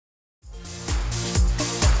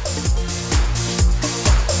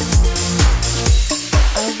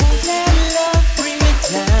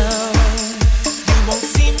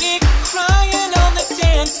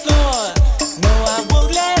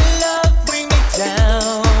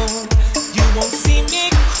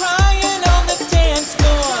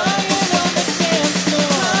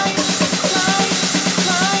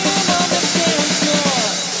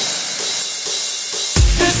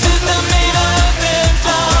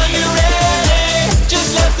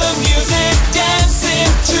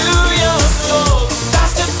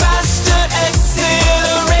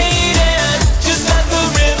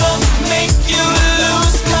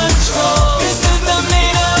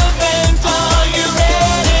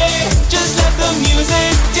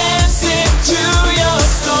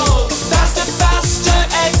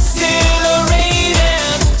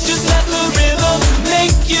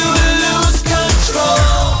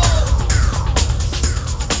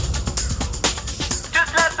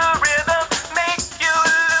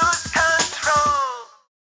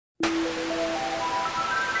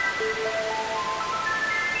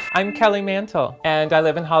I'm Kelly Mantle, and I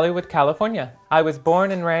live in Hollywood, California. I was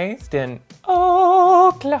born and raised in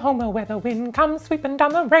Oklahoma, where the wind comes sweeping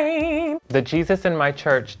down the rain. The Jesus in my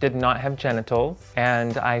church did not have genitals,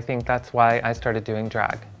 and I think that's why I started doing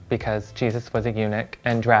drag, because Jesus was a eunuch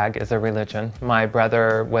and drag is a religion. My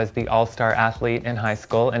brother was the all-star athlete in high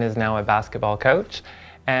school and is now a basketball coach.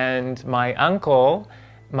 And my uncle,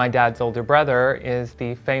 my dad's older brother, is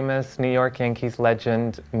the famous New York Yankees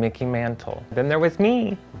legend, Mickey Mantle. Then there was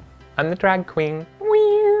me. I'm the drag queen.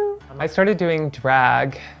 I started doing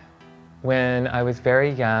drag when I was very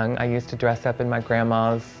young. I used to dress up in my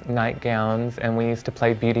grandma's nightgowns, and we used to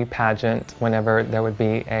play beauty pageant whenever there would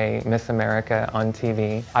be a Miss America on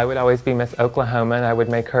TV. I would always be Miss Oklahoma, and I would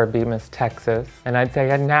make her be Miss Texas. And I'd say,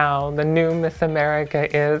 and now the new Miss America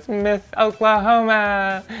is Miss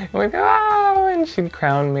Oklahoma. And we'd go, oh, and she'd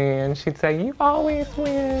crown me, and she'd say, you always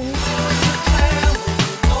win.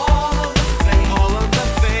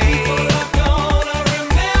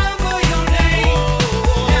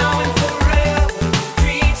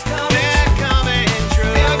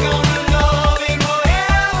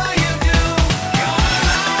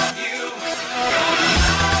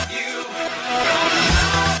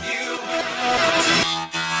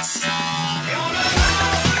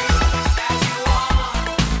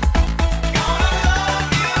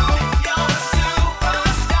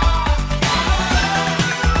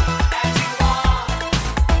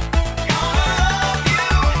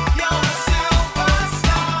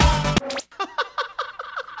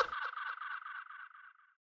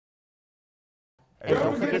 And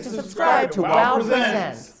don't forget to subscribe to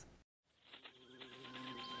WOWPresents.